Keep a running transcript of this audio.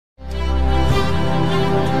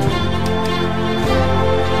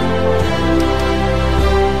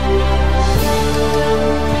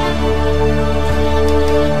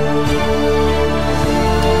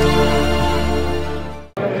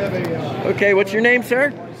what's your name,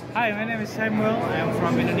 sir? Hi, my name is Samuel. I'm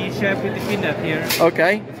from Indonesia, with the Pindad here.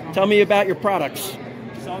 Okay. Tell me about your products.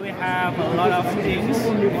 So we have a lot of things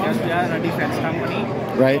because we are a defense company.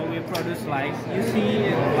 Right. So we produce like you see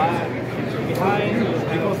behind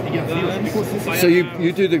guns. So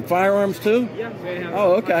you do the firearms too? Yeah, we have.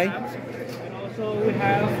 Oh, okay. And also we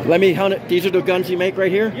have. Let me hunt it. These are the guns you make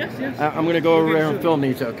right here? Yes, yes. I'm going to go over there and film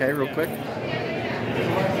these, okay, real quick.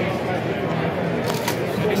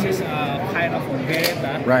 So this is a kind of a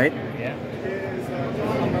Beretta. Right. Yeah.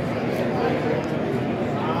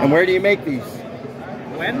 And where do you make these?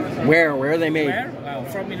 When? Where are they made? Where?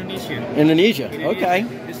 From Indonesia. Indonesia. Okay.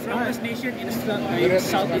 The strongest nation in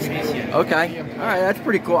Southeast Asia. Okay. All right, that's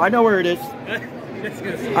pretty cool. I know where it is. That's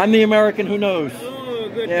good. I'm the American who knows. Oh,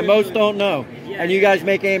 good. Yeah, good, most good. don't know. Yeah, And you guys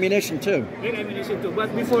make ammunition too. Make ammunition too.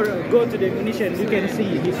 But before go to the ammunition, you can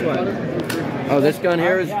see this one. Oh, this gun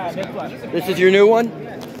here is. Yeah, that one. This is your new one.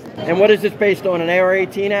 And what is this based on? An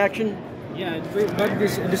AR-18 action? Yeah, but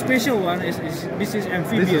the special one is this is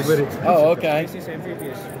amphibious. Oh, okay. This is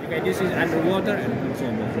amphibious because this is underwater and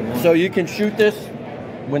so. So you can shoot this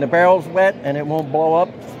when the barrel's wet and it won't blow up?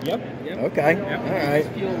 Yep. Okay. Yep. All right.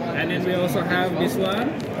 And then we also have this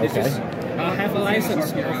one. This is have a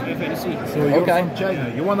license of FNC. So you're from China.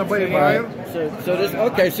 You want to buy a fire? So this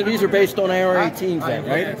so these are based on AR-18s then,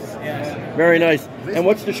 right? Yes. Very nice. And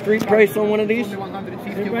what's the street price on one of these?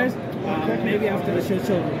 Maybe after the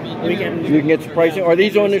show we can. You can get some pricing. Are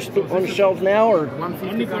these on the shelves now or?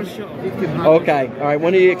 Only for show. Okay. All right.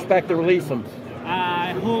 When do you expect to release them?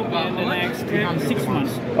 I hope in the next 6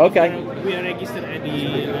 months. Okay. We are registered at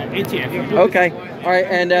the ATF. Okay. All right.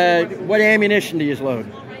 And what ammunition do you load?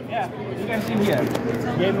 Yeah, you can see here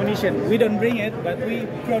the ammunition. We don't bring it, but we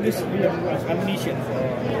produce ammunition.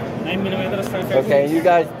 9mm, 5.5. Okay. And you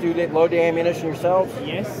guys load the ammunition yourselves?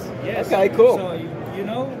 Yes. Yes. Okay. Cool. So you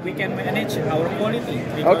know we can manage our quality.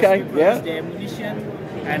 Okay. We produce the ammunition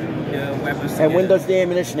and the weapons. And when does the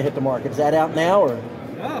ammunition hit the market? Is that out now or?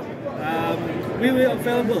 Oh, we will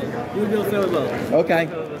available. We will available. Okay.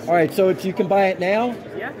 All right. So you can buy it now?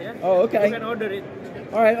 Yeah. Oh, okay. You can order it.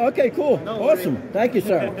 All right. Okay. Cool. No awesome. worry. Thank you,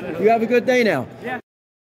 sir. You have a good day now. Yeah.